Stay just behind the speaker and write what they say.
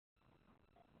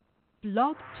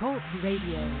Blog Talk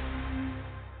Radio.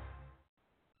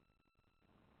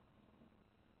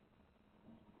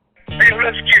 Hey,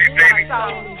 let's get it, baby.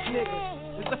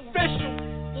 It's official.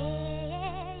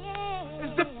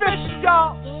 It's official,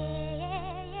 y'all.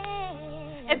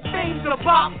 And things are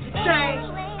about to change.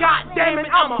 God damn it,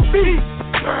 I'm a beast.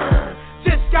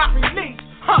 Just got released.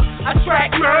 I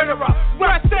track murderer.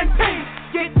 Rest in peace.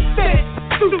 Get fit.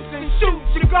 Suits and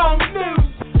shoots. You go on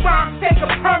news. Rhymes take a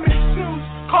permanent snooze.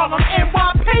 Call them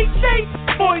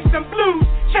NYPD. Boys and blues.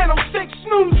 Channel 6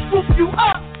 snooze. Swoop you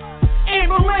up.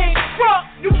 Ambulance truck.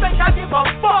 You think I give a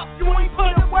fuck? You ain't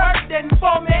put in work, then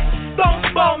for me. Don't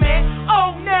spoil me.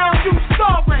 Oh, now you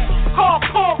sorry. Call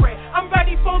Corey. I'm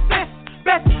ready for this.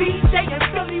 Best DJ in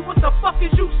Philly. What the fuck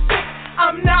is you sick?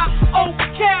 I'm not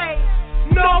okay.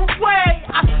 No way.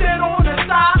 I sit on the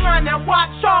sideline and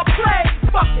watch y'all play.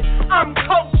 Fuck it. I'm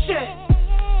coaching.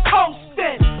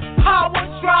 Coasting. Power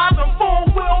driving.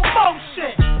 Full-wheel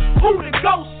motion. Who the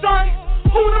ghost, son?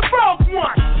 Who the broke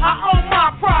one? I own my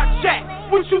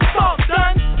project. What you thought,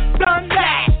 done? Done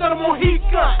last on the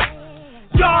Mohican.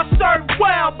 Y'all serve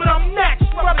well, but I'm next.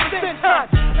 Represent her.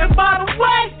 And by the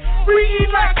way,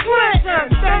 re-elect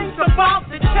Clinton. Things about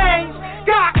to change.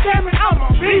 God damn it, I'm a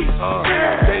beast.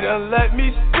 They done let me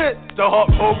spit the Hulk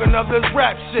Hogan of this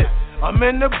rap shit. I'm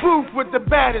in the booth with the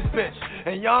baddest bitch,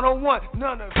 and y'all don't want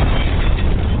none of it.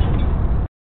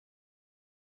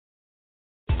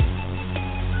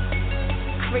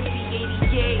 Crazy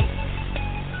 88,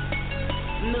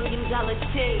 $1 million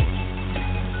tape,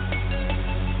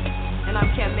 and I'm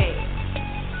camay.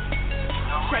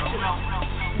 Check it out.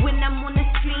 When I'm on the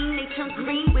scene, they turn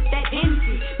green with that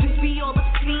envy. We be all the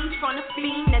fiends trying to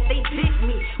fiend that they bit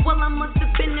me. Well, I must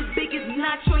have been the biggest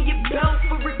notch on your belt.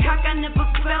 For a cock I never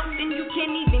felt, and you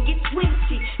can't even get 20.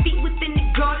 Feet within the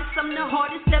goddess, I'm the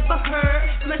hardest ever heard.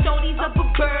 Smash all these other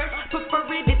birds, prefer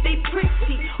it if they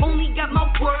pretty. Only got my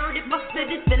word, if I said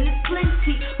it then it's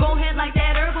plenty. Go ahead like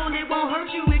that herbal, it won't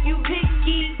hurt you if you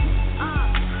picky.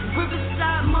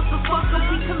 Riverside,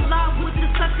 motherfucker, we collide with the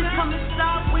suckers coming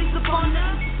sideways upon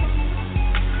us.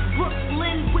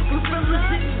 Brooklyn with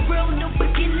gorillas, it's real, no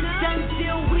beginners, done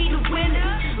deal, we the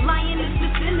winners. Lying is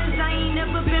the sinners, I ain't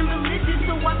never been religious,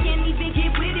 so I can't even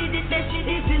get with it if that shit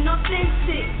isn't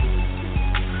authentic.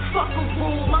 Fuck a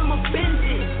rule, I'ma bend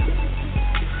it.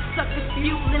 Sucker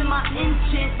fuel in my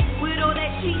engine, with all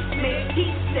that she made. He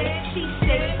said, she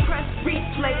said, press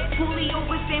replay, fully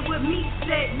overstand what me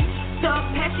said. The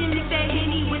passion is that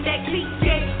Henny with that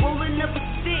cliche. Rolling up a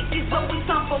stick, it's always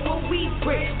time for what we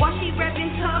break. While she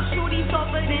rapping tough, shorty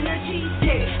softer than a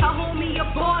cheesecake. I hold me a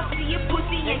bar, see a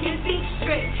pussy and can think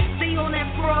straight. Stay on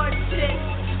that fraud shit,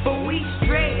 but we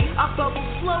straight. I bubble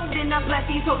slow, then I blast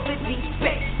these hoes with deep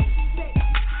space.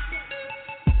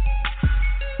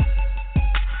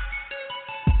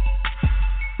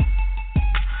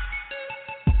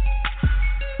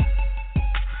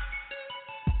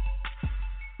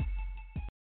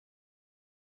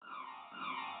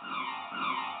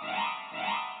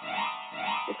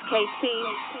 KT,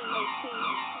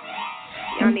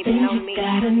 y'all need to know me.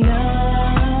 Gotta know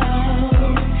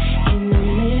in the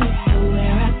limits to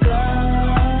where I go.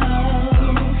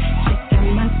 Check out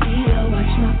my feet,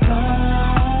 watch my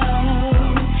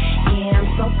flow. Yeah, I'm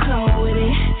so cold with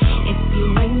it. If you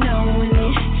ain't knowing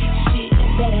it, shit, you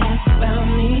better ask about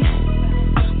me.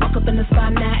 Woke up in the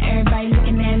spot now, everybody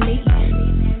looking at me.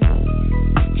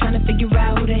 Trying to figure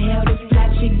out who the hell this fly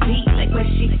chick be. Like where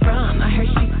she from? I heard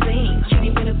she sing.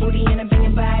 Cutie with a booty and a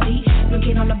banging body. New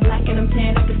kid on the block and I'm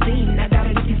tearing up the scene. I doubt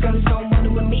it if these girls don't want to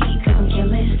with me. Cause I'm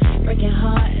killing, breaking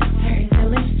hearts, hurting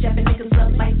feelings. Jabbing niggas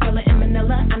up like Fila and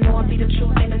Manila. I know I'll be the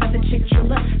truth, ain't another chick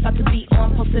truer. About to be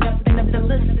on, posted up in the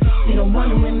villas. They don't want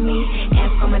it with me.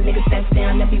 Ask all my niggas that's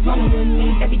down, that be rolling with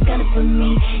me. That be done it for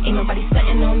me. Ain't nobody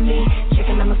stunting on me.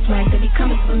 Checking on my swag, that be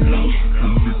coming for me.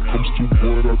 When it comes to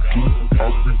what I do,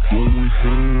 I'll be going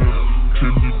ham.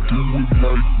 Can you do it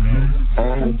like me? I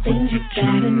don't think you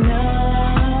gotta can. know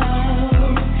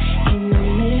in the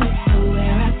limits to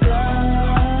where I go.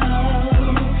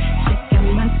 Check out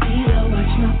my feet,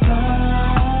 watch my flow.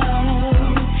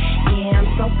 Yeah, I'm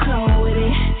so cold with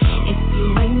it. If you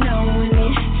ain't knowing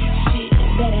it, shit, you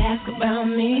better ask about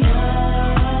me. I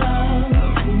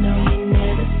know you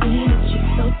never seen a chick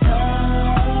so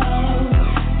tall.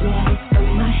 Blood from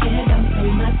my head down to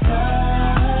my toes.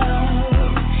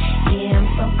 Yeah, I'm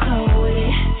so cold with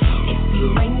it. If you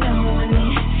ain't knowing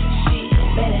it, shit,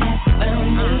 better ask about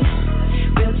me.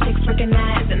 Real chicks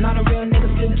recognize, and all the real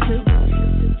niggas do too.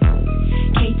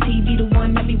 KT be the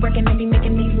one that be working and be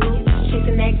making these moves.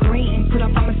 Chasing that green, put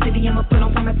up on my city, I'ma put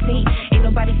on for my team. Ain't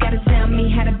nobody gotta tell me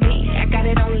how to be. I got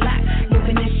it on lock,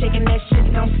 moving and shaking that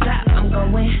shit, don't stop.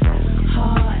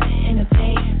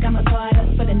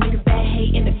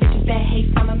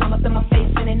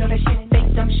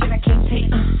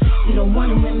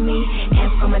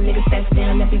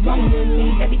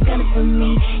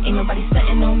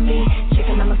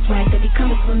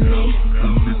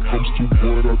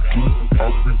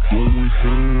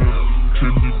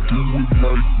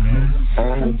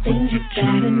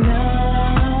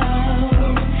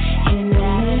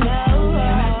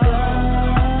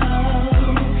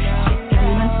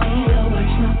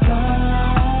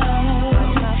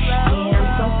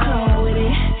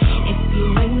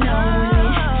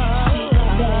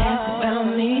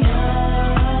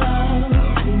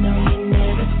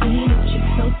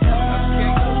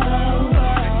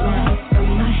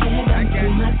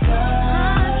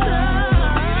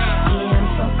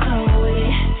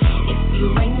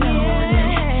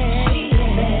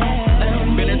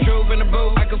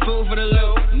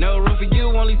 No room for you,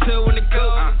 only two in the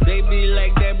coupe. They be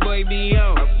like that boy be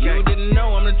on. You didn't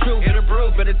know I'm the truth. Hit the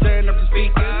proof, better turn up the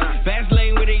speakers. Fast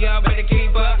lane with it, y'all better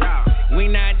keep up. We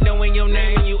not knowing your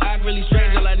name and you act really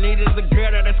strange. All I need is a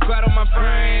girl that'll squat on my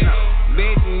frame.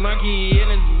 Big monkey in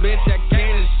this bitch, I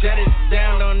can't just shut it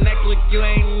down. Don't act like you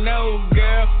ain't no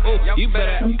girl. Oh, you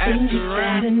better ask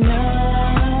around.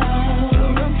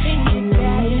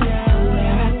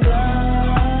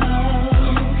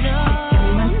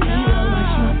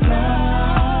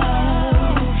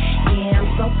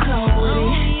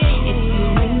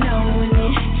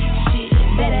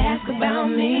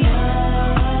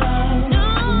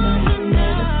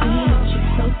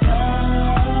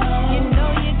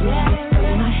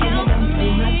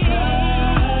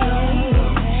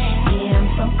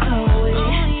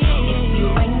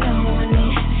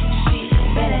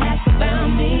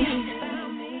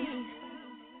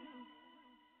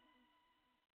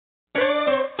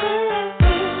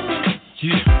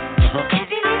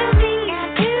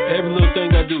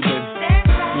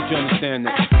 You understand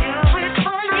that?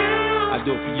 I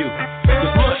do it for you.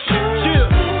 Let's rush, chill.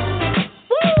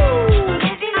 Woo!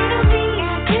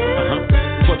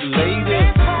 For the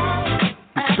ladies,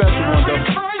 the special one though.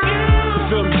 You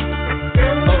feel me?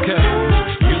 Okay.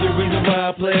 You the reason why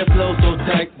I play a flow so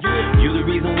tight. You the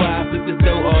reason why I flip this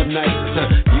dough all night.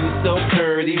 You so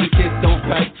pretty, we kiss don't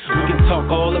fight. We can talk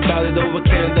all about it over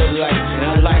candlelight.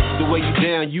 And I like the way you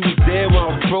down. You was there when I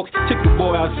was broke. Took the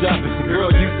boy out shopping. Girl,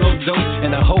 you so dope.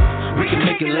 And I hope we can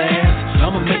make it last.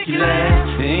 I'ma make you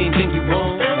laugh. And anything you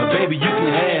want, baby, you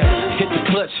can have. Hit the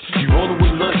clutch, you rollin'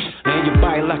 with lunch. And your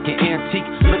body like an antique,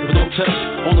 look but don't touch.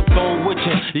 On the phone with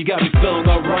you got me feeling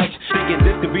alright. Thinking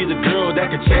this could be the girl that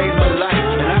could change my life.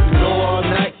 And I can go all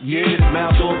night, yeah.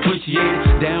 Smile so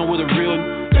appreciated. Down with a real,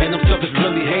 and them suckers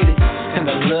really hate it. And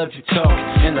I love your talk,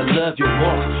 and I love your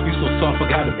walk. You so soft, I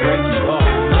gotta break you off.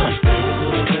 Every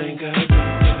little thing I do.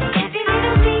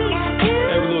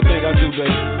 Every little thing I do, baby.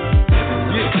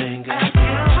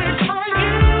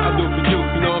 I do it for you,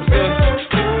 you know what I'm saying?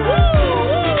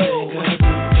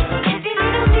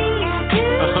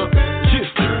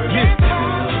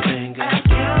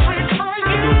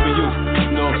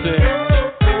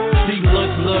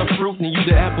 And you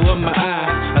the apple of my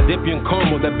eye. I dip you in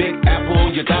caramel, that big apple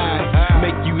on your thigh.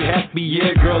 Make you happy, yeah,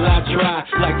 girl, I try.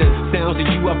 Like the sounds of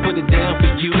you, I put it down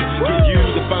for you. For you,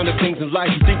 the finer things in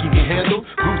life you think you can handle.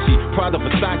 Gucci, Prada,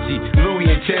 Versace, Louis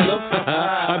and Chanel.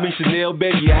 I mean Chanel,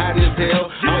 baby, you hot as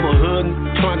hell. I'm a hood,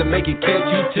 trying to make it, can't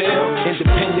you tell?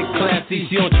 Independent, classy,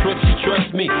 she don't trip, she trusts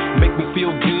me. Make me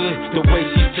feel good, the way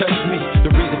she touched me.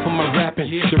 The reason for my rapping,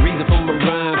 the reason for my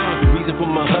rhyme, the reason for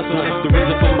my hustle, the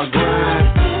reason for my grind.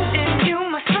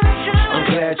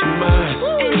 Glad you're mine.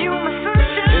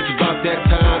 It's about that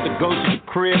time to go to the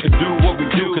crib and do what we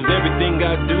do. Cause everything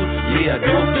I do, yeah, I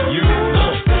do it for you.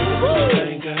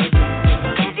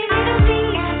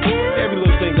 Every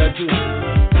little thing I do.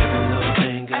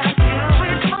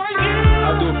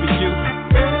 I do it for you.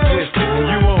 Yeah, and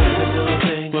you own it.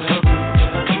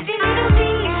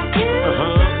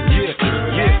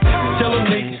 Yeah. Tell them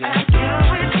niggas.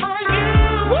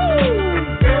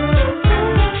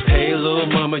 Hey, little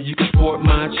mama, you can sport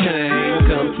my chain.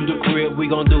 Come to the crib, we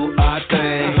gon' do our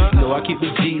thing. You know I keep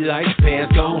it G like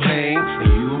pants gon' hang.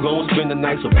 And you gon' spend the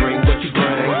night, so bring what you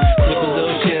bring. Sip a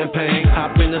little champagne,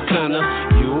 hop in the sauna.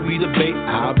 You'll be the bait,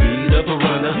 I'll be the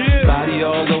piranha. Body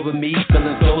all over me,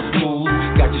 feeling so smooth.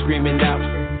 Got you screaming out.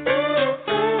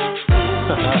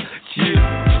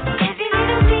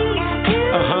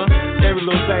 Every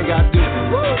little thing I do.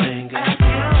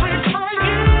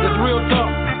 That's real talk.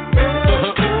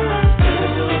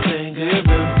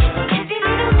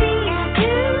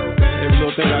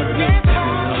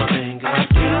 Thing I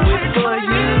do. I do it for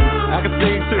you. I can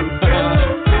sing too.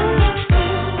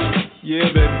 Yeah,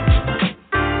 baby.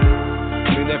 I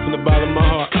mean that from the bottom of my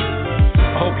heart. I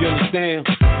hope you understand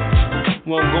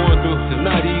what I'm going through. It's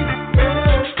not easy,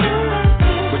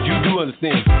 but you do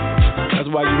understand. That's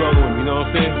why you rolling with me. You know what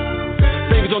I'm saying?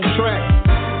 Fingers on the track.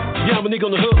 Diamonique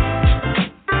on the hook.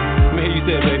 Let me hear you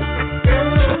say it, baby.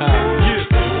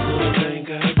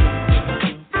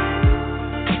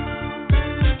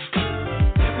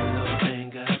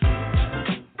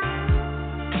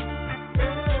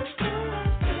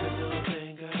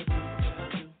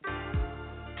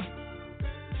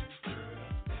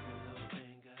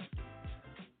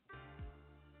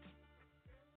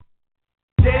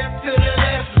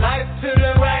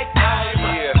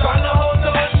 Yeah.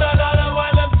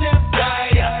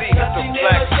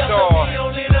 Blackstarr.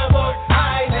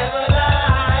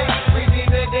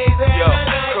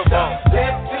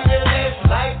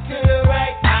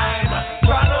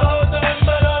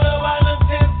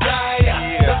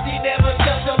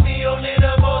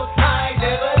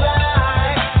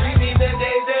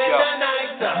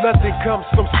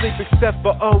 except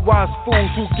for unwise fools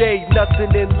who gain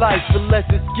nothing in life unless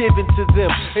it's given to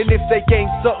them. And if they gain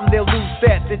something, they'll lose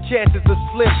that. The chances are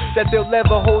slim that they'll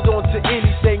never hold on to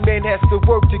anything. Man has to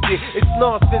work to get. It's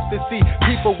nonsense to see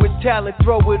people with talent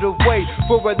throw it away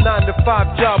for a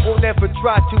 9-to-5 job. Won't ever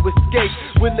try to escape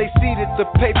when they see that the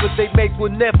paper they make will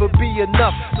never be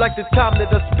enough. Like the time that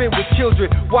I spend with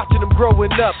children, watching them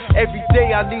growing up. Every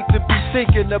day I need to be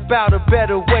thinking about a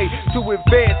better way to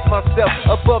advance myself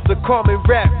above the common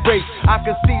rat race. I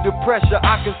can see the pressure,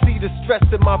 I can see the stress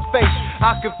in my face.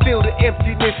 I can feel the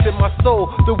emptiness in my soul,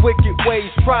 the wicked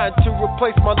ways trying to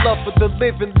replace my love for the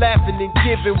living, laughing and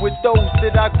giving with those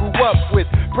that I grew up with.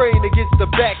 Praying against the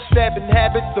backstabbing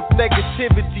habits of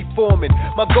negativity forming.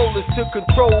 My goal is to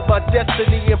control my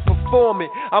destiny and perform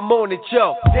it. I'm on it,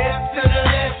 yo. Death to the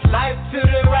left, life to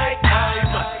the right.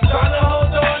 I'm trying to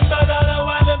hold on, but I don't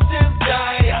want them to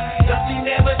die. Nothing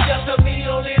never shelter me,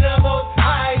 only the most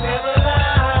high. Never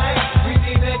lie,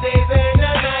 redeem the days and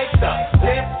the nights.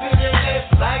 Death to the left,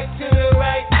 life to the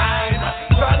right.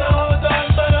 I'm trying to hold on,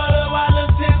 but I don't want them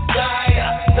to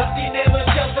die. Nothing never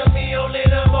shelter me, only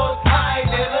the most high.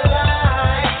 Never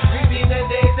lie, redeem the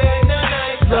days and the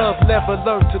nights. Love never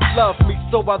learned to love me,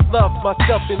 so I loved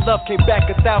myself, and love came back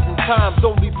 1,000 times,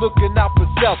 only looking out for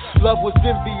self. Love was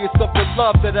envious of the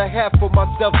love that I had for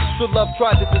myself, so love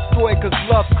tried to destroy, cause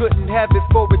love couldn't have it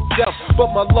for itself.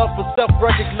 But my love for self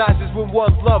recognizes when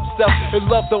one loves self, and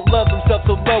love don't love themselves,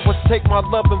 so love was take my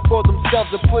loving for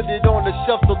themselves and put it on the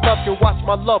shelf so love can watch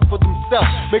my love for themselves.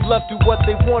 Make love do what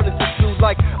they wanted to do,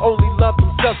 like only love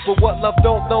themselves. But what love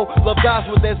don't know, love dies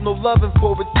when there's no loving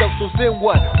for itself. So then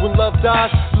what? When love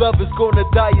dies, love is gonna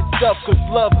die itself, cause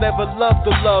love never loved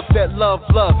the love that love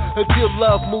loved, until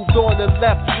love moved on and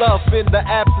left love in the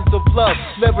absence of love,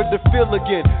 never to feel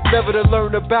again, never to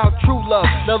learn about true love.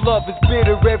 Now love is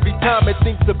bitter every time it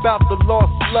thinks about the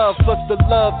lost love, plus the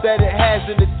love that it has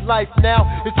in its life now,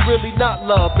 it's really not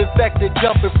love. In fact, they're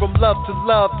jumping from love to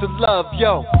love to love,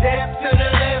 yo. Death to the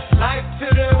left, life to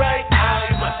the right.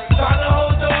 I'm trying to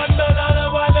hold on, but I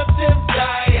don't want them to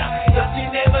die.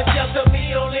 Nothing never shelter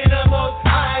me, only the most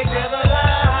high. Never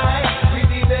lie,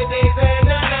 redeem the days and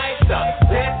the nights.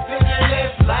 Death to the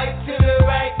left, life to the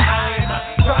right.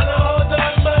 I'm trying to hold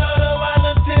on, but I don't want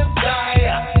them to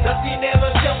die. Nothing never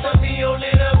shelter me,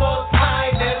 only the most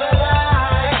high. Never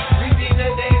lie, redeem the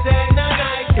days and the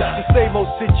nights. It's the same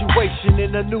old situation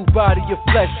in a new body of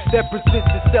flesh that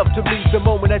presents itself to me the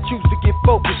moment I choose to get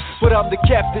focused. But I'm the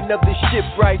captain of this ship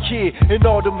right here, and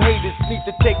all them haters need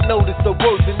to take notice of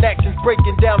words and actions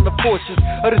breaking down the fortunes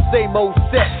of the same old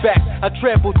setbacks. I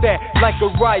trampled that like a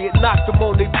riot, knocked them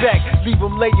on their back, leave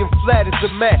them laying flat as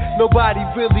a mat. Nobody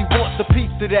really wants a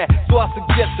piece of that, so I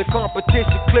suggest the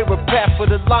competition clear a path for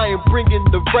the lion, bringing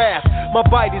the wrath. My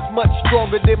bite is much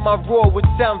stronger than my roar, which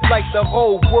sounds like the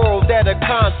whole world at a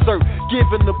concert,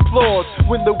 giving applause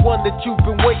when the one that you've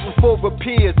been waiting for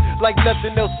appears. Like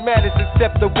nothing else matters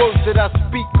except the words that I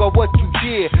speak or what you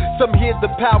hear. Some hear the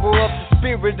power of the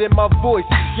spirit in my voice,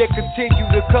 yet continue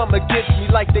to come against me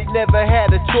like they never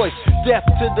had a choice. Death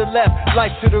to the left,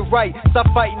 life to the right. Stop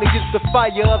fighting against the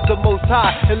fire of the Most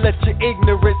High and let your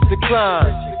ignorance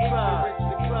decline.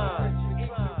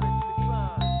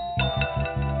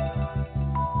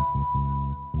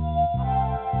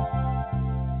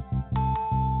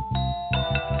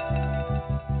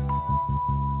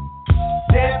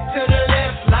 Death to the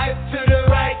left, life to the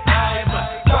right.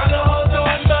 I'm trying to hold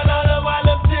on, but I don't want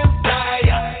them to die.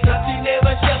 Nothing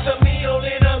never shelter me,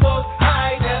 only the most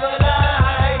high. Never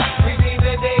lie, redeem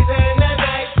the days and the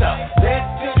nights. Death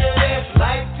to the left,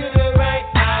 life to the right.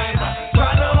 I'm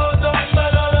trying to hold on,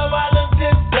 but I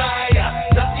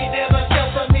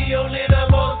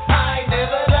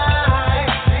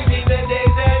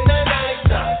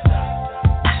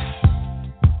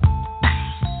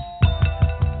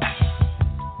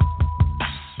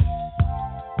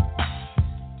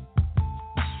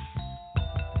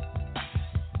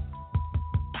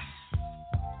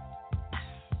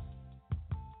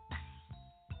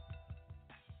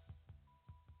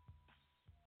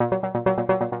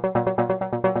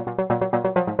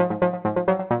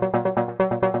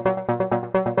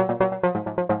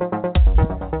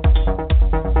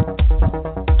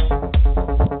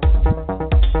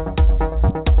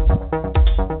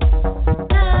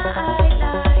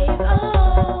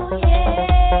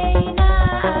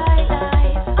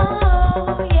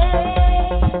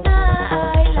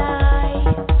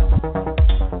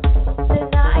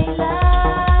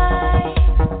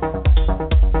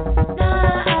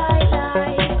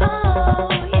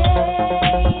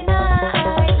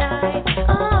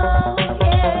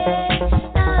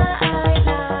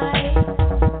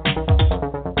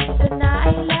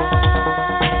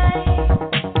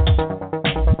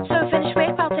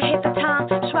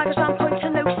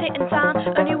time.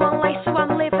 Only one life, so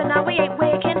I'm living now. We ain't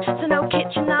working, so no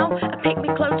kitchen now. I pick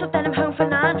me clothes up, then I'm home for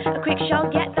 9. A quick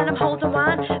show, yeah, then I'm holding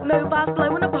wine. Mobile's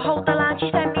blowing up, I hold the line. She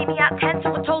sent me at 10,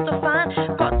 so I told her fine.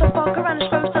 Got the vodka and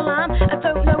I'm supposed to lime. I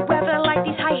don't know whether I like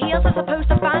these high heels as opposed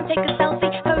to fine. Take a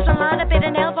selfie, pose online, a bit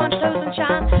of nail varnish, toes and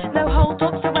shine. No hold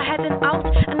up, so we're heading out.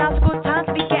 And now's a good time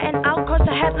to be getting out, cause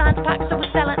the headline's packed, so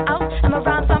we're selling out. And my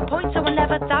rhymes on point, so I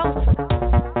never doubt.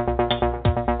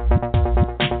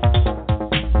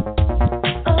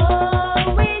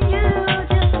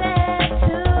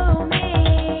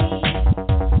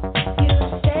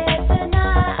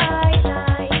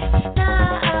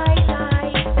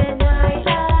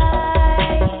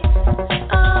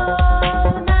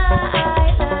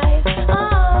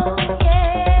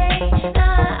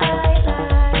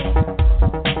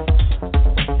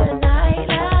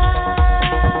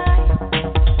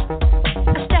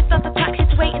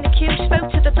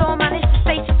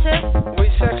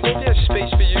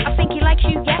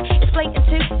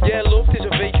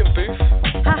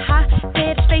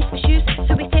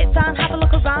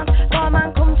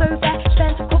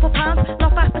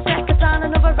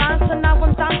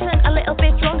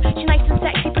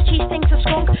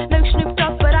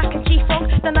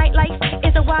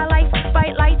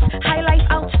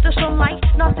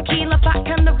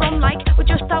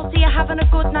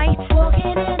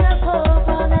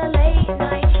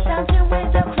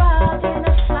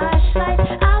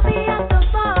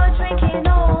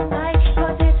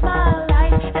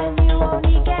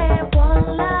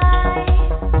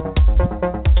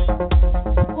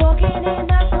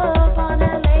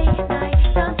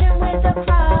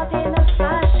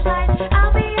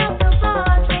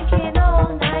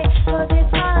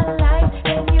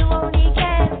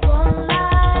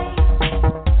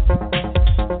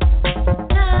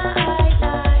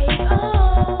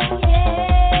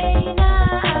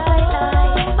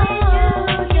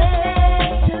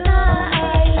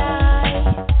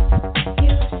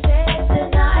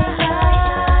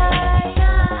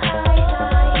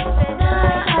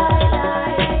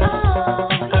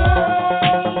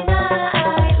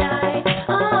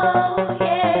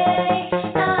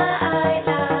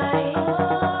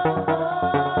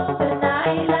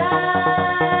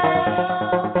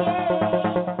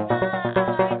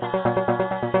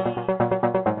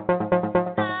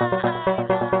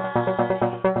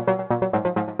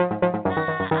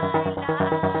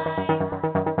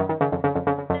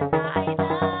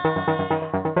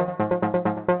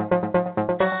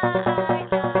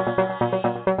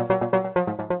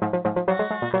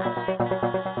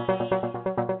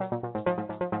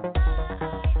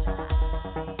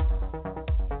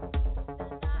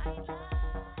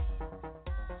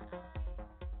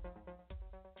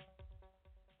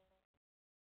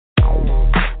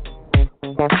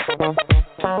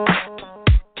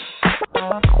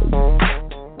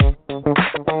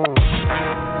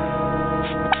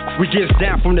 We get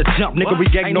down from the jump, nigga, we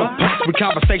get no pumps. We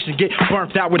conversation get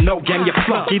burnt out with no game, you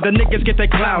flunk. Either niggas get their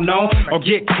clown on or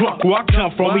get crunk. Where I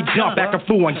come from, we jump back and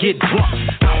fool and get drunk.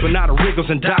 Hopping out of Wiggles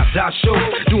and die shows.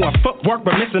 Doing footwork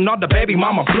but missing all the baby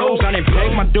mama blows. I didn't pay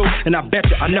my due and I bet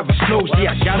you I never snooze.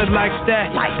 Yeah, I got it like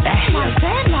that.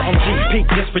 On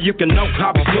GP, just for you can know how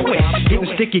we do it. Getting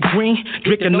sticky green,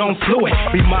 drinking on fluid.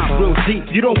 We mind real deep,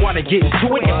 you don't wanna get into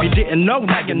it. If you didn't know,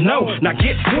 now you know, now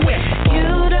get to it.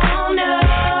 You don't know.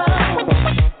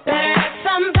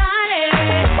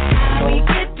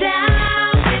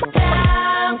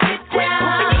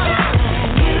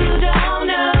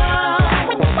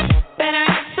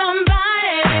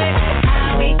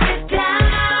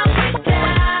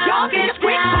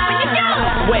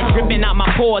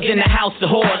 In the house of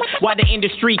horrors, while the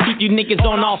industry keep you niggas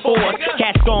on all fours.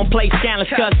 Cats gon' play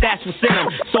scandalous cause that's what's in them.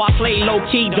 So I play low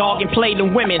key, dog, and play the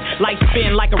women. Life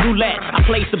spin like a roulette. I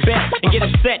place a bet and get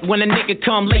upset when a nigga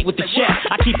come late with the check.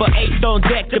 I keep an eighth on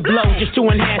deck to blow just to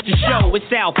enhance the show. It's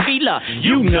Al Fila,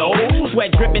 you know.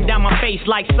 Sweat dripping down my face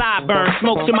like sideburn.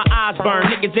 Smoke till my eyes burn.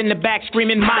 Niggas in the back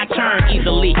screaming my turn.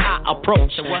 Easily I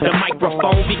approach the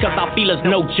microphone because Al Fila's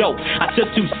no joke. I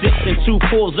took 2 sips and 2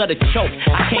 pulls of the choke.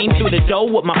 I came through the door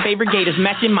with my favorite gators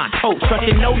matching my coat.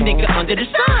 Trusting no nigga under the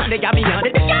sun. They got me under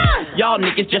the gun. Y'all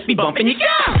niggas just be bumping your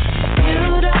gun.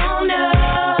 You don't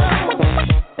know.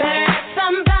 Better ask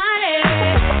somebody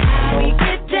how we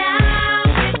get down,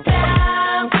 get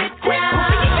down, get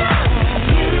down.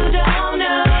 You don't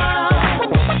know.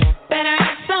 Better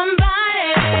ask somebody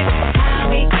how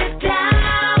we get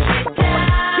down, get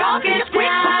down. Y'all get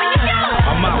down.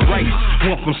 I'm outright.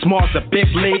 from small to big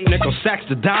league, nickel sacks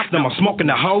to dimes, then I'm smoking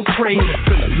the whole tree.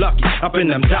 Feeling lucky, up in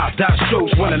them dot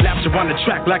shoes, running laps around the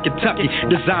track like Kentucky.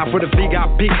 Designed for the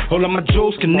VIP, all of my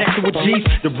jewels connected with G's.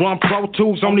 The Run Pro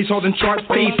Tools on these holding chart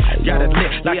fees. Got it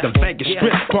lit like the Vegas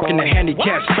Strip, parking the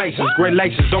handicap spaces. Gray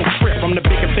laces don't trip. I'm the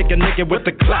bigger nigga with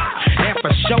the clout. And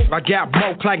for show, I got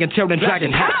more clientele than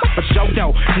Dragon Hat. For show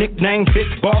though, nickname Big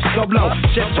Boss Solo.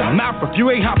 Shut your mouth if you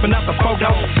ain't hopping out the photo.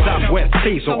 Southwest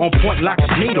Diesel on point like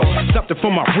a needle. Something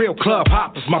for my real club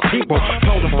hoppers, my people.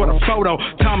 Posing for the photo,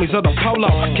 Tommy's or the polo,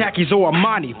 khakis or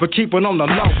Armani, but keep it on the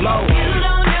low.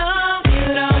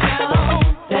 You don't know,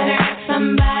 better ask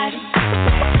somebody.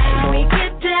 How we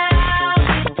get down.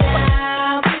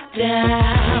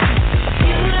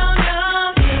 You don't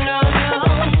know,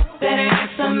 better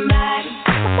ask somebody.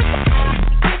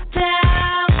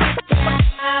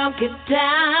 Get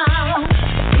down.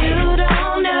 You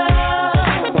don't know,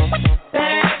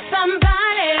 better ask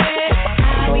somebody.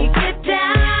 How we get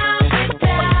down.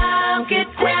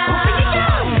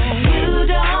 You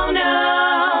don't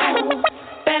know,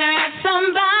 better ask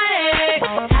somebody.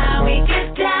 How we get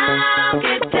down.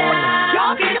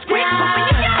 Y'all get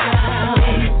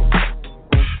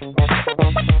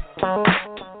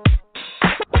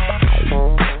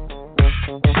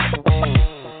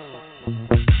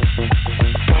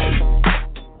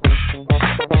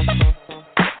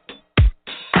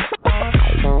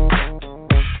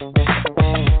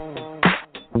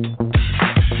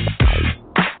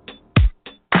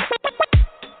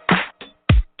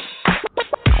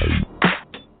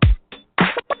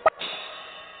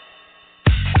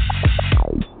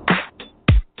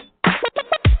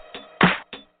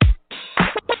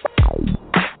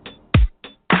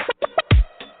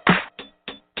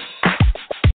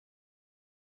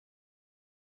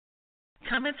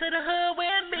Coming to the hood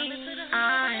with me.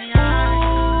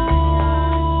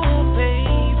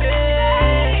 Baby.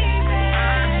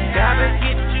 Gotta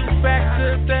get you back to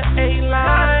the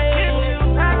A-line.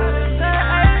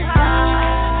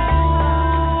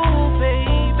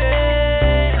 Baby.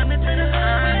 Coming to the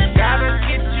hood. Gotta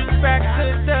get you back to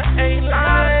the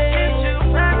A-line.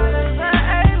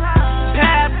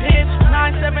 Bad bitch,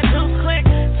 972 click.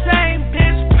 Same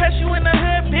bitch, press you in the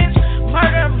hood, bitch.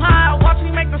 Murder my, watch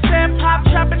me make the sand pop.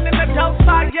 Trapping in the dope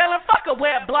spot, yelling fuck a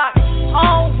wet block.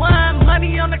 On one,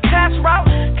 money on the cash route.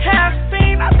 Cash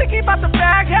fiend, I think he about to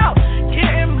bag out.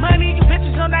 Getting money, you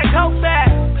bitches on that go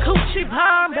fast. Coochie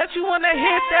bomb, bet you wanna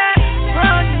hit that.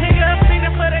 Run nigga,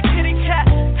 feeding for the kitty cat.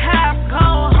 Half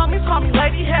gone, homies call me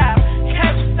Lady Half.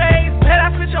 Catch phase, bet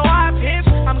I fit your eye, bitch.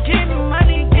 I'm getting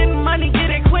money, get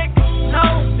it quick. No,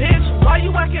 bitch, why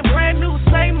you acting brand new?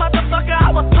 Same motherfucker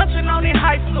I was punching on in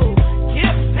high school.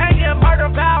 Yeah, hang your murder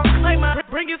vow, claimer.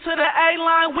 Bring you to the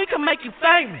A-line, we can make you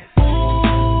famous. Ooh,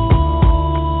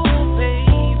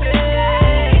 baby.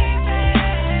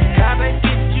 Gotta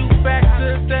get you back to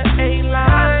the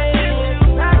A-line.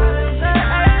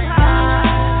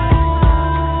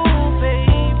 Ooh,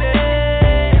 baby.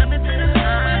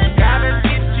 Gotta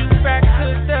get you back to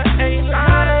the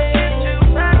A-line.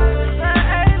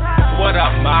 What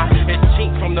up, ma? It's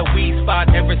Cheek from the weed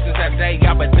spot. Ever since that day,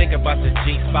 I've been thinking about the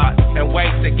G-spot and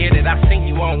ways to get it. I seen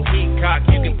you on Peacock.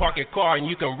 You can park your car and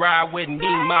you can ride with me,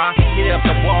 ma. Hit up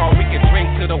the bar, we can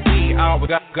drink to the weed hour.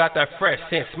 Got that fresh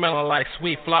scent smelling like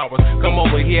sweet flowers. Come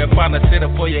over here, find a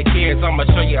sitter for your kids. I'ma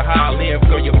show you how I live,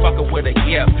 girl. You fuckin' with a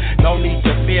gift. No need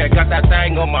to fear. Got that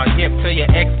thing on my hip. Tell your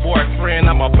ex-boyfriend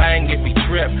I'ma bang if he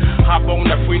trip. Hop on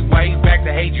the freeway back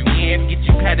to Adrian. Get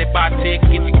you patted by tick.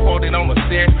 Get you quoted on the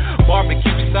set.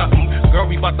 Barbecue something. Girl,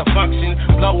 we bout to function.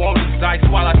 Blow on these dice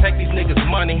while I take these niggas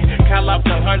money. Count up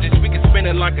the hundreds. We can spend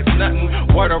it like it's nothing.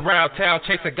 Word around town.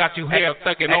 Chaser got you hell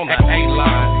thuggin' on the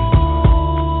A-line.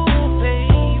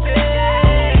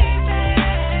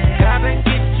 Gotta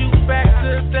get you back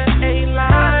to the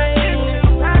A-line.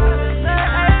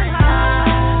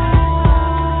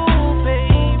 Ooh,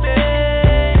 baby.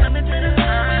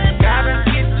 Gotta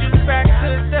get you back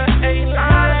to the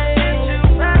A-line.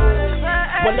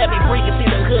 Well, let me bring it to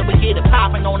the hood, we get it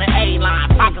poppin' on the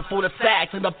A-line. Pockets full of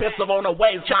sacks and the pistol on the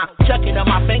waist line. Chucking in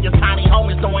my fingers, tiny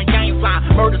homies doing gang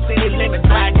sign. Murder city limits,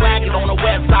 black racket on the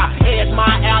west side. Edge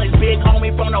my alley, big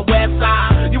homie from the west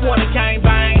side. You wanna gang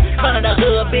bang? Come to the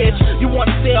hood, bitch. You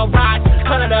wanna sell rice?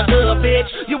 Come to the hood, bitch.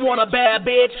 You want a bad bad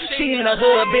bitch, she in the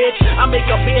hood, bitch. I make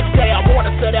a bitch say I want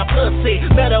to sell that pussy.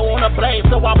 Better on a blade,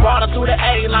 so I brought her through the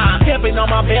A-line. Pimping on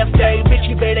my best day, bitch,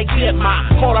 you better get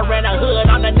mine. Call her in the hood,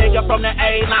 I'm the nigga from the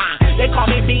A-line. They call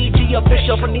me BG,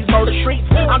 official from these murder streets.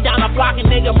 I'm down the block and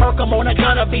nigga murk 'em on a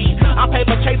gunner beat. I'm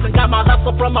paper chasing, got my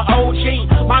hustle from an OG.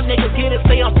 My niggas get it,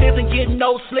 say I'm busy, getting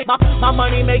no sleep. My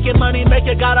money making,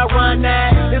 gotta run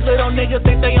that. These little niggas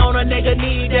think they own a nigga,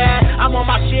 need that. I'm on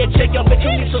my shit, check your bitch,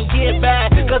 you need some get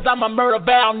back. Cause I'm a murder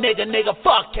vow nigga,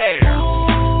 fuck care.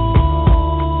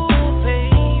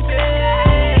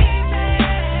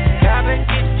 Gotta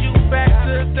get you back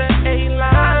to the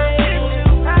A-line.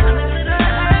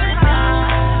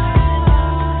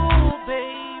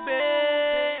 Baby,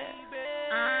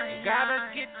 gotta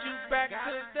get you back to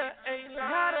the A-line.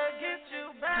 Gotta get you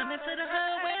back. Coming to the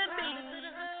hood with me.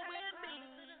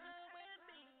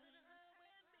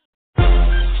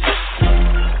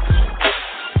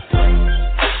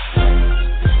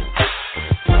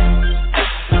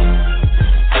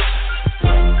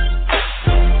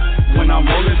 I'm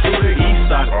rolling through the east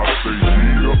side. I say G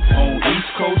up. On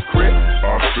East Coast crib.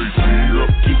 I say G up.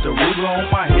 Keep the ruler on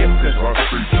my hip, cause I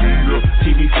say G up.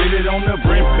 TV fitted on the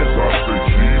brim, cause I say G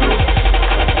up.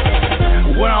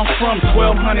 Where I'm from,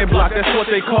 1200 block, that's what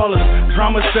they call us.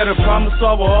 Drama setter, problem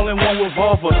solver, all in one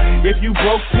revolver. If you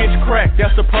broke, pitch crack,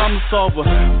 that's the problem solver.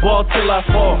 Ball till I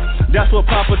fall, that's what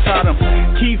Papa taught him.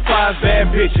 Keep 5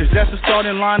 bad bitches, that's the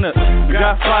starting lineup.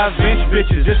 Got 5-inch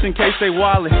bitches, just in case they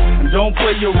wallet. Don't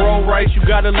play your role right, you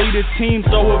gotta lead a team.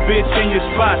 Throw a bitch in your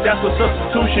spot, that's what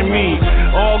substitution means.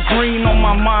 All green on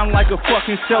my mind like a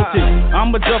fucking Celtic. I'm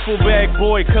a duffel bag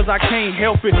boy, cause I can't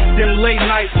help it. Them late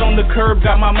nights on the curb,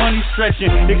 got my money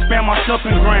stretching. Expand my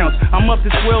stumping grounds, I'm up to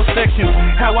 12 sections.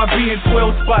 How I be in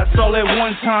 12 spots all at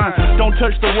one time. Don't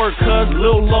touch the work, cuz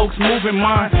Lil Lokes moving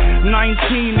mine.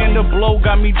 19 in the blow,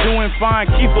 got me doing fine.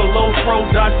 Keep a low pro,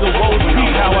 dodge the woes, see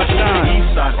how I shine.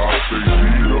 East side, I say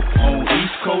G up. On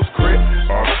East Coast crib,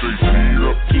 I say G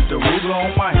up. Keep the ruler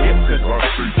on my hip, cause I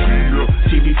say G up.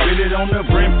 TV fitted on the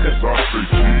brim, cause I say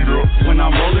G up. When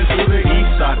I'm rolling through the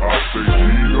east side, I say G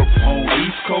up. On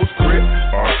East Coast crib,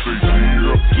 I say G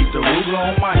up. Keep the ruler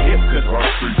on my hip, cause I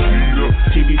say G up.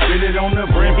 TV fitted on the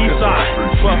brim, east side,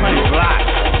 1200 blocks.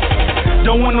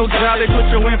 Don't want no job, they put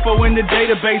your info in the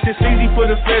database. It's easy for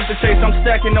the feds to chase, I'm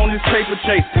stacking on this paper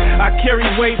chase. I carry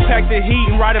weight, pack the heat,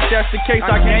 and right if that's the case,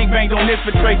 I gangbang, don't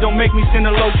infiltrate, don't make me send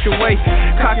a loach your way.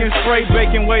 Cock and spray,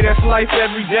 baking way, that's life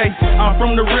every day. I'm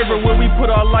from the river where we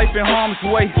put our life in harm's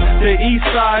way. The east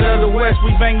side of the west, we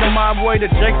bang the mob way. The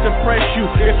Jake suppress you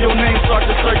if your name starts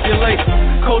to circulate.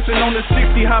 Coasting on the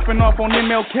 60, hopping off on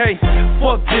MLK.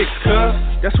 Fuck dicks, cuz,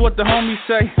 that's what the homies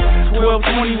say.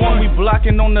 1221, we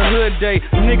blocking on the hood day.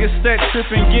 Niggas set trip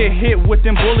and get hit with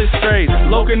them bullet sprays.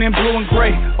 Logan in blue and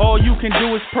gray, all you can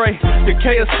do is pray. The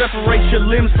chaos separates your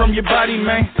limbs from your body,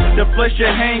 man. The flesh you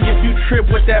hang if you trip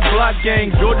with that block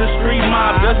gang. Georgia street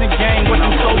mob doesn't gang what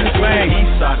them soldiers bang.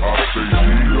 East side, I say G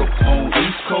up. On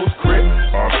East Coast crib,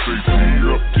 I say G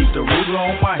up. Keep the ruler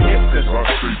on my hip, cause I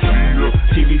say G up.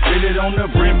 TV fitted on the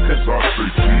brim, cause I say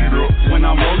G up. When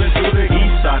I'm rolling through the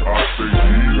east side, I say G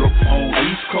up. On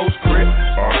East Coast crib,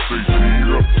 I say G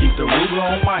up. Keep the ruler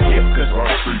on my hip, cause I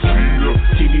say G up.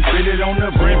 TV fitted on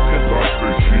the brim, cause I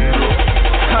say G up.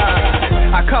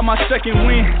 I caught my second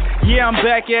win, yeah, I'm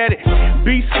back at it.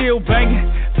 Beat still banging,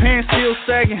 pants still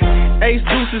sagging. Ace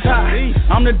deuce is hot,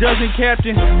 I'm the dozen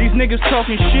captain. These niggas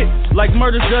talking shit like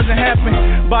murder doesn't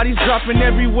happen. Bodies dropping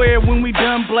everywhere when we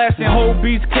done blasting. Whole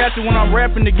beats captain when I'm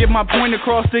rapping to get my point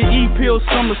across. The E-pill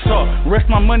somersault,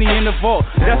 rest my money in the vault.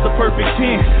 That's a perfect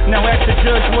 10, now ask the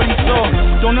judge what he saw.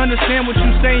 Don't understand what you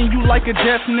saying, you like a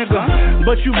deaf nigga.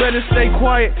 But you better stay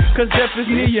quiet, cause death is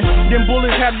near you. Them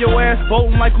bullets have your ass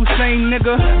bolting like Hussein,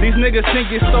 nigga. These niggas think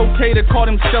it's okay to call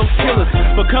themselves killers,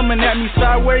 but coming at me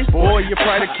sideways, boy, you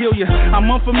probably kill you. I'm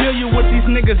unfamiliar with these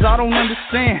niggas, I don't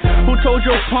understand. Who told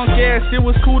your punk ass it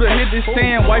was cool to hit the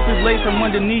stand? Wipe his lace from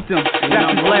underneath him,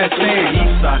 that's his last stand.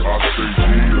 East side, I say G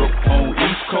up. On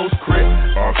East Coast crib,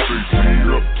 I say G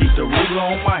up. Keep the ruler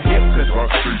on my hip, cause I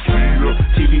say G up.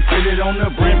 TV fitted on the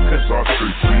brim, cause I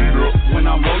say G up. When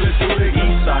I'm rolling through the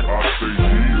east side, I say G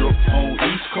up. On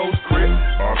East Coast crib,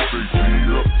 I say G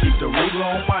up. Keep the ruler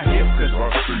on my hip, cause I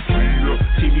say G up.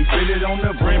 TV fitted on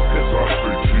the brim, cause I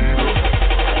say G up.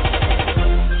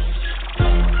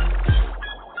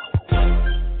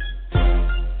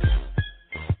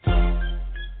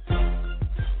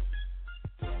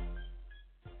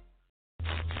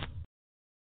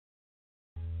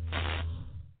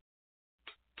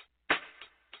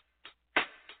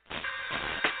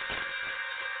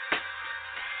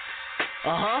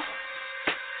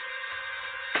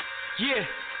 Yeah.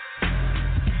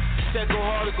 said go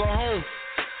hard or go home.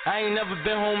 I ain't never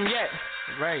been home yet.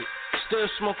 Right. Still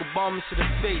smoke a bomb to the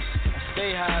face. I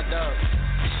stay high, dog.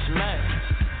 Smack.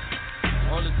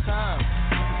 All the time.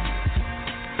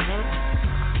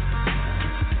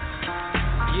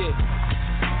 Yeah.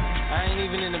 I ain't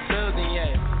even in the building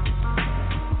yet.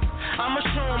 I'ma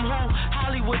show them who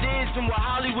Hollywood is and what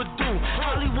Hollywood do.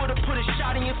 Hollywood'll put a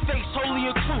shot in your face, holy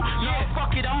and true. Yeah,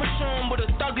 fuck it, I'ma show them what a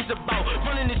thug is about.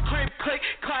 Running his crib, click,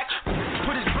 clack,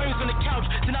 put his brains on the couch.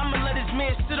 Then I'ma let his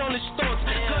man sit on his thoughts.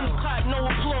 Guns clap, no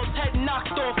applause, head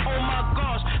knocked off. Oh my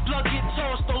gosh, blood get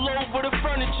tossed all over the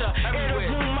furniture. Air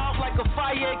the room out like a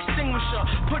fire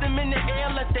extinguisher. Put him in the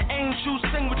air, let the angels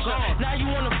sing with you. Now you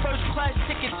want a first class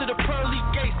ticket to the pearly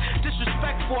gates.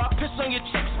 Disrespectful, I piss on your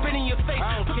check, spit in your face.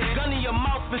 Put the gun in your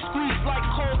mouth and squeeze like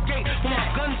Colgate. When my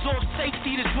gun's off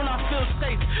safety, that's when I feel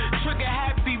safe. Trigger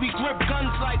happy, we grip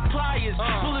guns like pliers.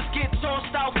 Bullets get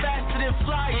tossed out faster than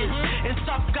flyers. And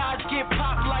tough guys get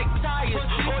popped like tires.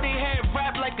 Or they head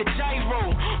wrapped like a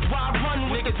gyro. Why run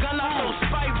with the gun out those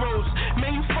spirals?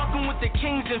 Man, you fucking with the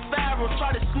kings and pharaohs.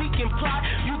 Try to sneak and plot,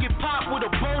 you get popped with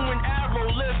a bow and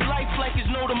arrow. Live life like it's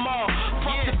no tomorrow.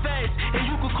 Fuck the feds, and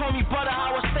you can call me butter,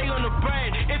 how I stay on the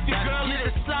bread. If your girl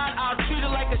is a slide, I'll treat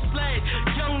her like a sled.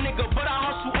 Young nigga, but I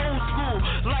hustle old school,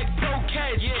 like pro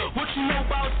kids. What you know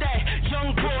about that?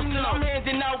 Young boss, and I'm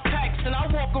handing out packs, and I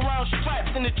walk around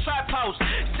strapped in the trap house.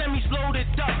 Semis loaded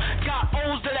up, got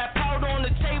O's of that powder on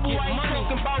the table. I ain't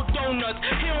talking about donuts.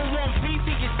 He don't want beef,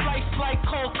 he get sliced like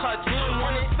cold cuts.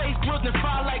 On his face, grilled and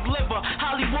fried like liver.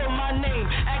 Hollywood, my name.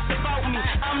 Ask about me,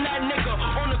 I'm that nigga.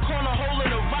 On the corner,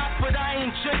 holding a rock, but I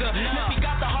ain't jigger. If he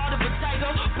got the heart of a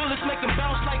tiger, bullets make him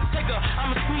bounce like Tigger.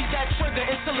 I'ma squeeze that trigger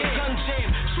until a gun jam.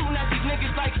 Shooting at these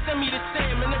niggas like send me the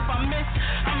Sam. And if I miss,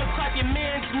 I'ma clap your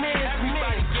man's man.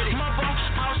 Everybody get it. Mother,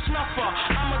 I'll snuffer.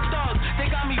 I'm a thug. They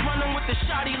got me running with the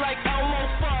shotty like Elmo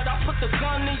Fudd. I put the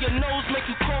gun in your nose, make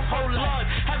you cough whole blood.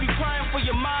 Have you crying for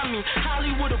your mommy?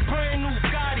 Hollywood a brand new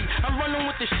gottie. I'm running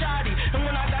with the shotty. And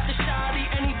when I got the shotty,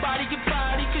 anybody get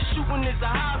body. Cause shooting is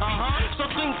a hobby. So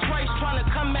think twice trying to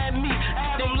come at me.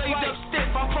 Adam laid up stiff.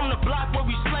 I'm from the block where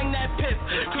we slang that pip.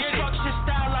 Construction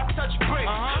style, I touch brick.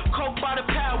 Coke by the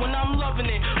pound when I'm loving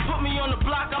it. Put me on the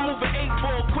block, I'm moving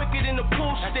 8-ball quicker than the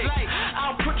pool stick.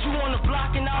 I'll put you on the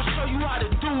block and I'll show you how to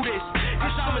do this.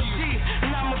 Cause I'm a G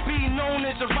and I'ma be known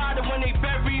as a rider when they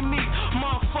bury me.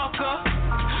 Motherfucker,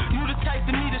 you the type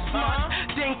to need a smart,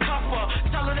 then cuff her.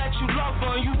 Tell her that you love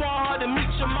her and you want her to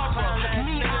meet your mother.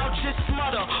 Me, I'll just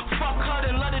smother. Fuck her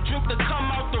and let her drink to come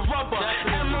out the rubber.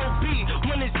 MOB,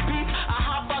 when it's beef, I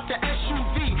hop out the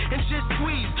SUV and just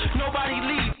squeeze. Nobody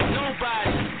leave,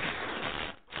 nobody.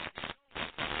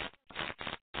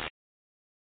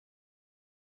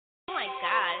 Oh my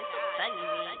god, it's sunny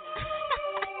me.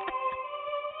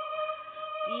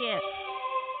 Yeah.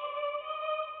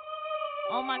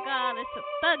 Oh my god, it's a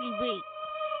thuggy beat.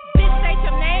 Bitch, say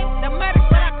your name, the murder's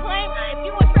what I claim. If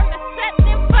you was from the set,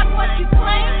 then fuck what you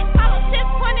claim.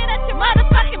 Politics pointed at your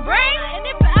motherfucking brain. And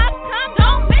if the ops come,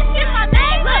 don't mention my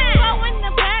name. Look, 4 in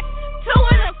the back, 2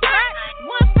 in the front,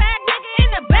 1 fat nigga in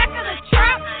the back of the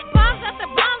truck. Bombs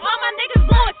after bombs, all my niggas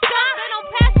blowing shots. They don't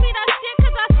pass me that shit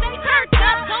cause I stay turned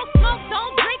up. Don't smoke,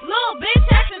 don't drink, little bitch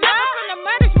acting up. From the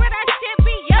murders where that shit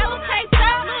be yellow taped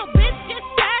up. Little bitch just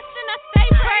passed and I stay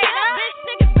prayed up. Bitch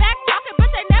niggas back talking but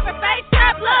they never face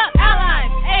up. Look,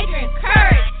 Aline, Adrian,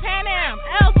 Courage, Pan Am,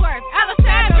 Ellsworth,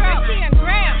 Alessandro, Ricky and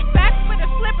Graham. Back with a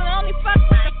slip and only fuck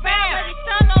with the fam. Every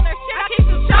son on their shit, I keep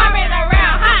some charming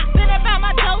around. Ha! Been about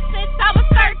my dope since I was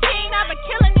 13. I've been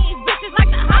killing these bitches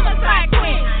like the homicide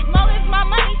queen. More is my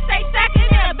money, stay stacking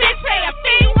and a bitch pay a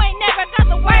fee. You ain't never got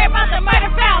to worry about the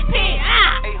murder foul pin.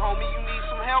 Ah! Hey homie, you need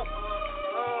some help?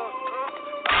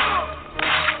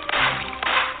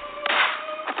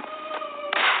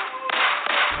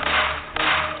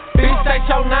 Bitch, say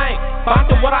your name, bounce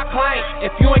to what I claim.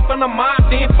 If you ain't from the mob,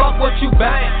 then fuck what you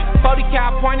bang. 40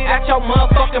 cal pointed at your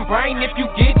motherfucking brain. If you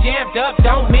get jammed up,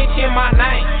 don't mention my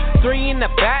name. 3 in the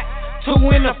back, 2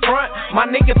 in the front. My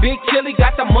nigga Big Chili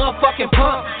got the motherfucking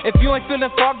pump. If you ain't feeling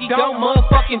foggy, don't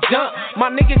motherfucking jump. My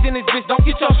niggas in this bitch, don't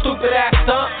get your stupid ass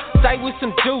stuck. Stay with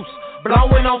some juice,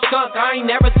 blowing on skunk. I ain't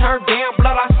never turned down,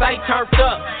 blood I say turned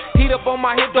up. Heat up on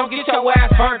my hip, don't get your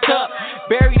ass burnt up.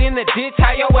 Buried in the ditch,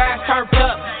 how your ass turned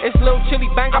up. It's Lil Chili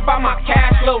Bang, I buy my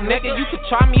cash, little nigga. You can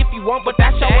try me if you want, but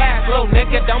that's your ass, little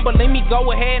nigga. Don't believe me, go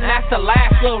ahead and that's the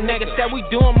last, little nigga. Said we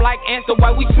do them like ants, the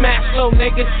way we smash, little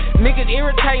niggas. Niggas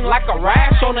irritating like a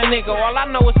rash on a nigga. All I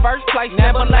know is first place,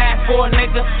 never last for a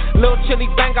nigga. Lil Chili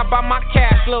Bang, I buy my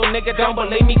cash, little nigga. Don't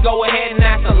believe me, go ahead and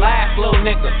that's the last, little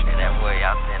nigga. And that boy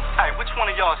out there. Hey, which one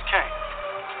of y'all's king?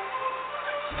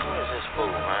 Who is this fool,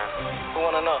 man? Who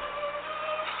wanna know?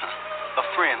 a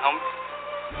friend, homie.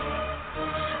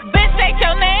 Bitch, ain't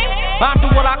your name. I do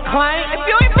what I claim. If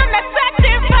you ain't from that set,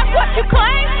 then fuck what you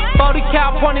claim. 40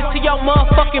 cal pointed to your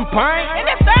motherfucking brain. And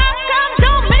if the outcome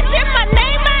don't mention my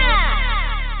name,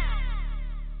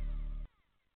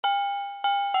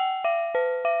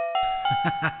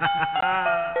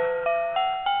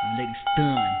 Lady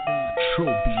Stunn, true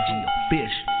BG, a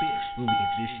bitch. We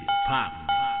get this shit poppin'.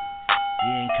 We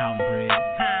ain't counting bread.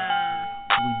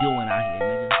 What we doing out here,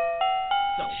 nigga?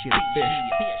 So shit,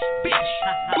 bitch.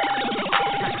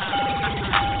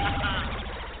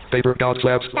 paperdoll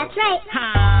slaps. That's right.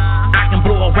 I can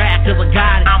blow a rap till I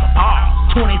got it. I'm a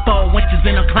boss. 24 inches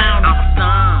in a clown. I'm a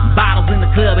stunn. Bottles in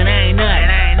the club and ain't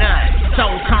nothing. So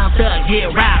turned up, get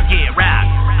rap.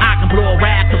 I can blow a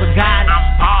rap till I got it. I'm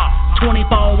a boss.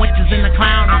 24 inches in the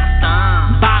clown. I'm a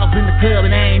stunn. Bottles in the club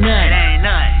and ain't nothing.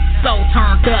 So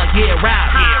turned up, get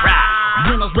rap.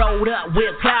 Windows rolled up,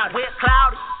 whip cloudy.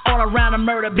 All around the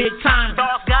murder, big time.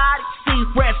 Boss got it. See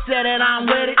fresh, said that I'm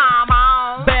with it. I'm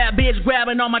on. Bad bitch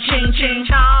grabbing on my ching.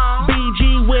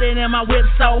 BG with it and my whip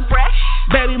so fresh.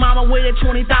 Baby mama with it,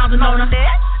 20,000 on her.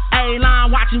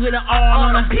 A-line watching with an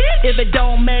all on her. If it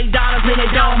don't make dollars, then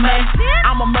it don't make.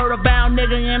 I'm a murder bound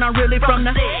nigga and I'm really from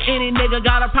the. Any nigga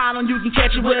got a problem, you can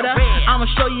catch it with her.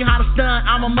 I'ma show you how to stun,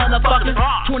 I'm a motherfucker.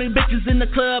 20 bitches in the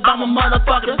club, I'm a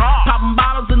motherfucker. Popping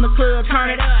bottles in the club,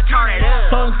 turn it up.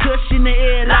 Phone cushion in the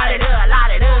air, light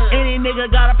it up. Any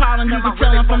nigga got a problem, you can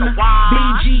tell him from the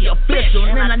BG official,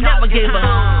 and I never gave up.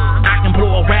 I can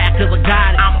blow a rap till I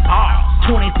got it. I'm a boss.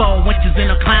 24 inches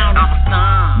in a clown. I'm a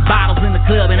stunn. Bottles in the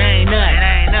club and ain't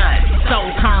nothing. So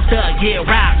turned up, get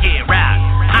rap.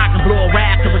 I can blow a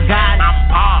rap till I got it. I'm a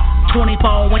boss.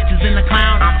 24 inches in the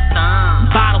clown. I'm a stunn.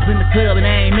 Bottles in the club and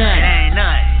ain't nothing.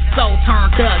 So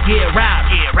turned up, get rap.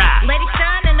 Lady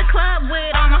Stunn in the club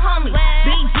with all my homies.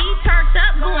 BG turned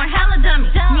up, going hella dummy.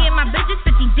 Me and my bitches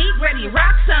 50 deep, ready to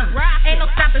rock something. Ain't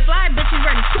no stop and slide, bitches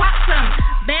ready to swap something.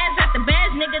 Bands after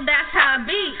bands, nigga, that's how I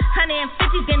be.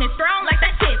 150 getting it thrown like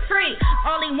that shit free.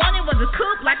 All he wanted was a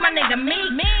coupe like my nigga me.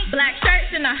 Black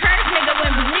shirts and a hearse, nigga,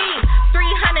 when we leave.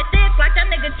 300 thick like that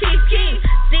nigga Chief Keef.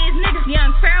 These niggas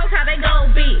young pharaohs, how they go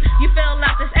be? You feel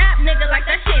out this app, nigga, like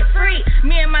that shit free.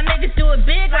 Me and my niggas do it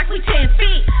big like we 10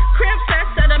 feet. Crim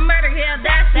sets of the murder, hell,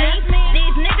 that's me.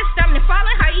 These niggas stumbling,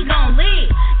 falling, how you gon' leave?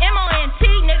 MONT,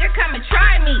 nigga, come and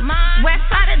try me. West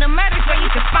side of the murders where you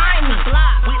can find me.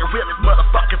 We the realest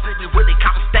motherfuckers if we really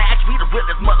count stacks. We the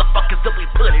realest motherfuckers if we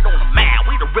put it on the map.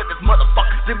 We the realest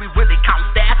motherfuckers if we really count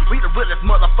stacks. We the realest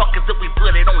motherfuckers if we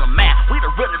put it on the map. We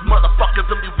the realest motherfuckers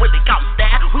if we really count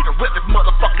stacks. We the realest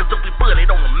motherfuckers if we put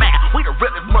it on the map. We the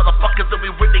realest motherfuckers if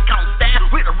we really count stacks.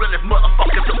 We the realest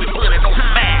motherfuckers if we put it on the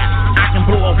map. I can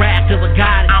blow a rap till I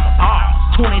got it. I'm a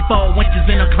boss. 24 inches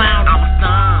in a clown. I'm a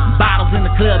stunn. Bottles in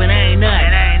the club and ain't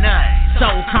nothing. So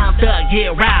turned up,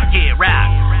 get rap.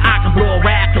 I can blow a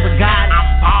rap till I got it. I'm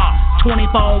a boss.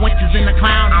 24 inches in the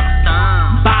clown. I'm a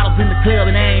stunn. Bottles in the club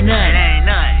and ain't nothing.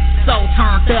 So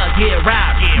turned up, get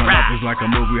rap. My life is like a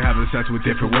movie, having sex with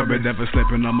different women. Never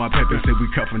slipping on my paper, say we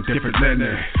cut from different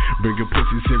linen. Bring your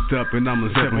pussy zipped up and I'm a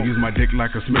zipper. Use my dick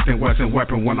like a Smith & Wesson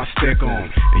weapon when I stick on.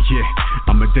 And yeah,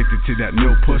 I'm addicted to that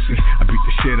new pussy. I beat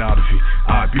the shit out of you,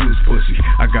 I abuse pussy.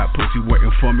 I got pussy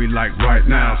waiting for me like right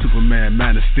now. Superman,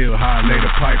 man is still high, lay the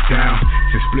pipe down.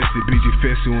 It's explicit, BG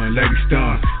Fissel and Lady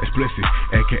Stunn. Explicit,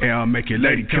 aka I'll make your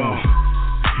lady come.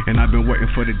 And I've been waiting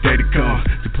for the day to come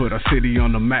to put our city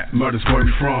on the map, murder's where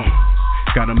we from.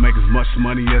 Gotta make as much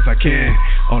money as I can.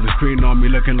 All the screen on me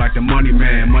looking like the money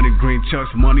man. Money green chucks,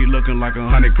 money looking like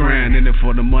 100 grand. In it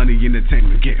for the money,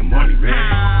 entertainment, getting money, man.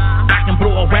 I can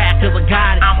blow a rap till I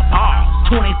got it. I'm a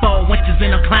boss. 24 inches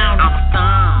in a clown. I'm a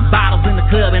stunn. Bottles in the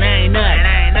club and ain't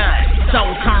nothing. So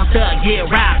turned up, get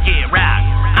rap.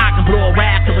 I can blow a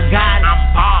rap till I got it. I'm a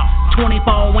boss.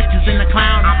 24 inches in the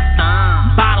clown. I'm a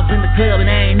stunn. Bottles in the club and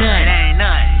ain't nothing.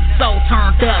 So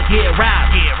turned up, get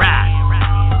rap.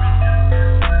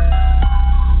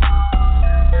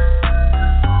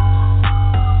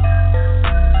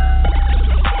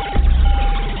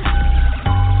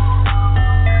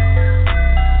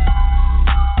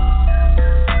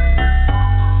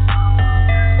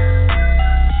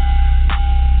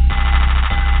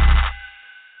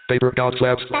 Paperdoll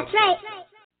slaps. That's right.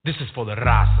 This is for the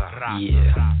raza.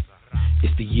 Yeah.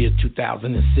 It's the year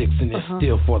 2006 and it's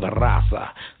still for the raza.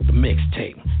 The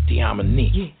mixtape,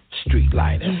 diamonique. Street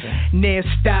lighter. Never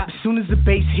stop, soon as the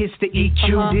bass hits the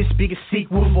EQ. This big a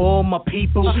sequel for all my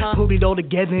people. Put it all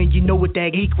together and you know what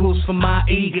that equals. For my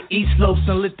eager East Slopes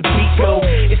and let the beat go.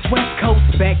 It's West Coast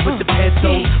back with the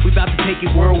pesos. We about to take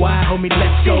it worldwide, homie,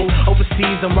 let's go.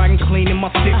 Overseas, I'm riding clean in my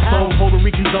 6-4. Puerto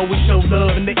Ricans always show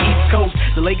love in the East Coast.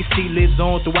 The legacy lives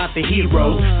on throughout the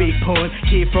heroes. Big pun,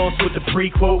 Kid Frost with the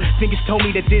prequel. Fingers told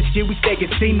me that this year we stay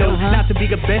casino. Not to be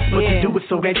the best, but to do it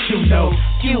so that you know.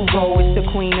 Hugo is the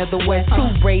queen of the West.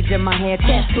 2 braids in my hair,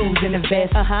 tattoos in the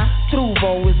vest.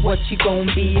 Truvo is what you gon'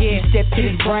 be. Step to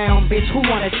the ground, bitch, who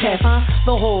wanna test?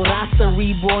 The whole raza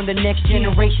reborn, the next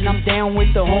generation. I'm down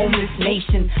with the homeless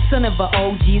nation. Son of a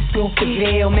OG, scoop the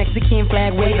veil. Mexican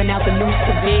flag waving out the new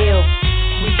Seville.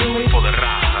 We do it for the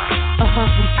raza.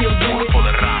 We still do it for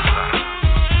the raza.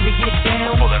 We get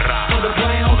down for the raza. For the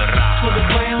ground, for the raza. For the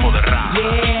ground, for the raza.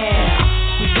 Yeah.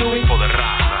 We do it for the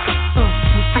raza.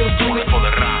 We still do it for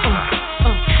the raza.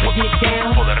 Get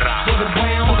down for the raza, for the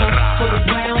ground, for the raza, for the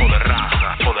ground, for the raza,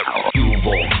 for the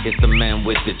Hugo, it's the man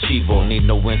with the chivo. Need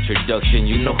no introduction,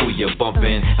 you know who you're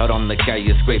bumping. Out on the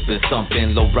calle scraping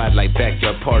something. Low ride like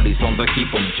backyard parties on the keep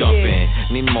 'em jumping.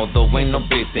 Ni modo, ain't no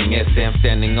big thing. I'm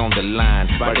standing on the line,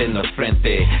 right in the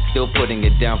frente. Still putting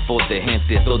it down for the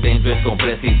gente. So dangerous con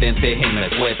presidente en el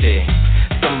fuerte.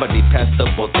 Somebody pass the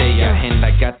botella, and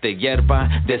I got the yerba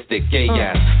desde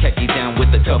aquellas. Khaki down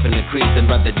with the cup and the crease, and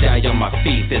rather die on my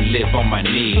feet than live on my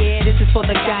knees. Yeah, this is for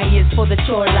the guys, for the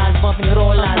cholas, bumping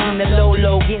rolas in the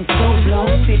low, getting so low.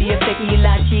 City of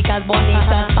tequila, chicas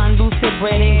bonitas, pan dulce,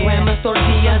 bread and grandma's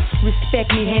tortillas.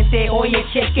 Respect me, gente, oye,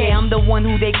 cheque. I'm the one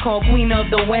who they call queen of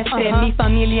the West. Mi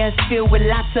familia is filled with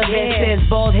lots of veces,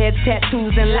 bald heads,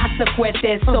 tattoos, and lots of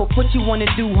cuetes. So what you wanna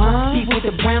do, huh? Keep with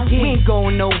the brown, we ain't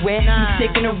going nowhere.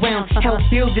 Sticking around, help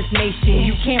build this nation.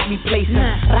 You can't replace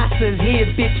us. Raza's here,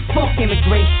 bitch. Fuck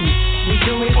immigration. We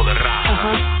do it for the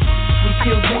raza. We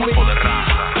still do it for the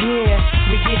raza. Yeah,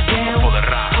 we get down for the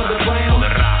raza. For the ground, for the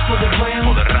raza. For the ground,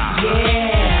 for the raza.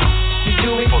 Yeah, we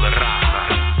do it for the raza.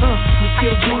 We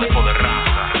still do it for the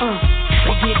raza.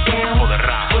 We get down for the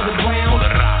raza. For the ground, for the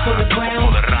raza. For the ground,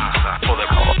 for the raza. For the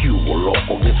Cuba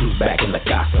loco, this was back in the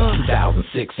casa.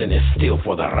 2006 and it's still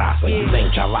for the raza. You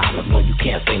ain't chaladas, no you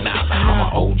can't say nada. I'm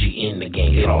an OG in the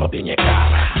game, get all up in your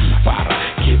cara. Para,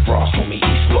 Kid Frost on me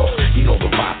East Slow. You know the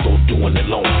vato doing it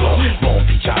long flow. Long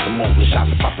Beach out the moment, shot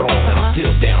the patron. And I'm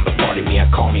still down to party, me, I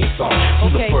call me a song.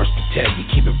 Who's the first to tell you,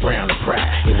 keep it brown and proud.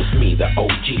 It was me, the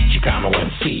OG, Chicano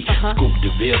MC. Scoop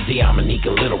DeVille, Diamonique, a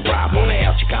little ride. On the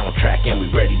El Chicano track and we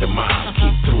ready to mine.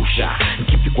 Keep through shot and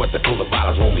keep your cuenta full of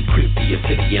balas when we creep to your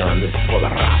city. And this is for the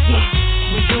raza.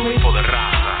 We do it for the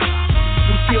raza.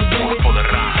 We still do it for the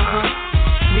raza.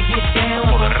 We get down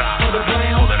for the raza. For the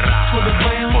ground, for the raza. For the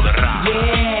ground, for the raza.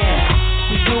 Yeah,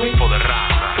 we do it for the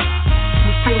raza.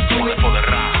 We still do it for the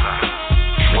raza.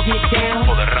 We get down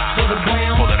for the raza. For the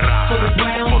ground, for the raza. For the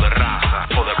ground, for the raza.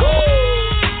 For the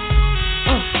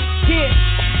yeah.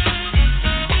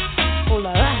 For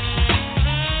the raza.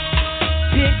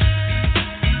 Dick,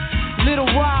 Little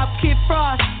Rob, Kid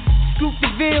Frost, Scoop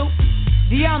DeVille,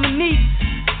 Diamonique.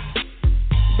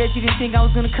 Bet you didn't think I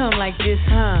was gonna come like this,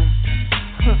 huh?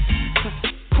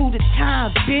 Cool the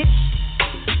time, bitch.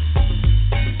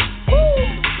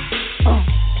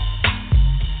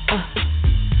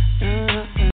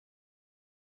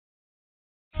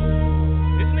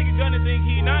 This nigga gonna think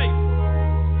he nice.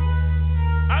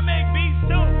 I make beats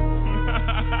too.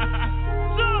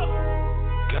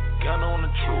 Gun on the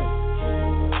truth.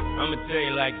 I'ma tell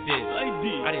you like this.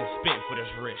 I didn't spend for this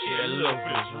wrist. Yeah, look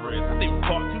for this wrist. I think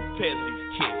bought 2 pairs of these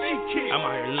kids. I'm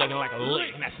out here looking like a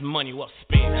lick, and that's money well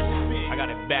spent. I got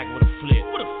it back with a flip.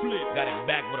 Got it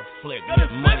back with a flip. This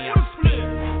money I split.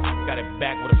 Got it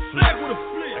back with a flip. I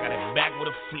got it back with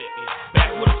a flip. Yeah,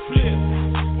 back with a flip.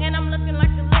 And I'm looking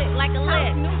like a lick, like a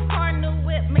lick. New car, new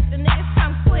whip, make the niggas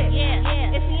come quick. Yeah.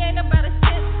 If he ain't about a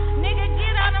shit, nigga,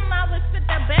 get out of my whip, spit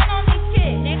that band on these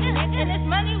kids. Nigga, and it's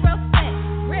money well spent.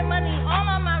 Rent money all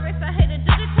on my wrist. I hate to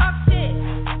do the talk shit.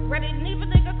 Ready to leave a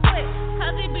nigga quick,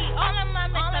 cause he be all in my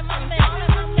mix.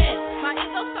 My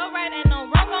ego so right, ain't no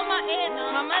wrong on my end.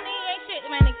 My money ain't shit,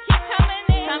 man, it keep coming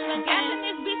in. Gassing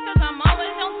this beast cause I'm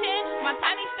always on 10. My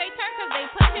tiny stay turned cause they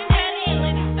pushing that in.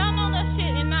 Lady stun on the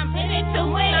shit and I'm in it to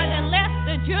win. I done left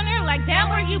the junior like,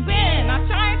 damn, where you been? I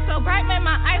shine so bright, man,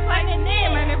 my eyes lighting in.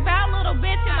 Murder about little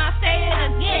bitch and I say it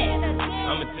again.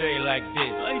 I'ma tell you like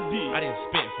this. I didn't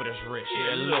spend for this wrist.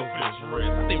 Yeah, look for this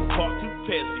wrist. I think bought 2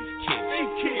 pairs of these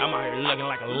kids. I'm out here looking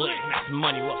like a lick, and that's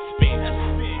money well spent.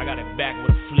 I got it back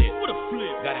with a flip.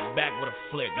 Got it back with a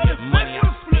flip. This money I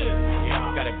split.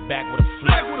 Yeah, got it back with a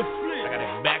flip. I got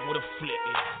it back with a flip.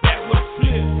 Yeah, back with a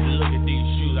flip. Look at these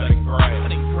shoes I done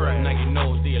grab.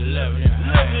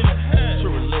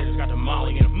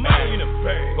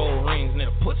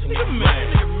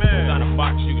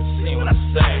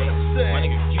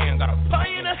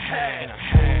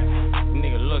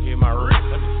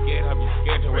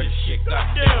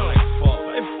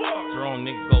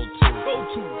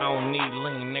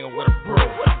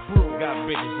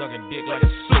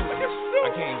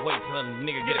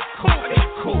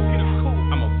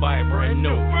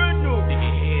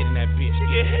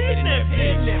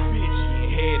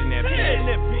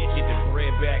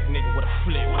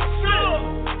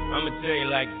 tell you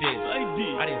like this.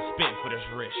 I didn't spend for this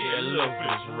wrist. Yeah, look for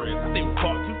this wrist. I didn't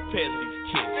bought 2 pairs of these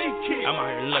kids. I'm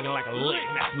out here looking like a lick.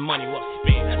 That's money well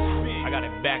spent. I got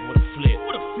it back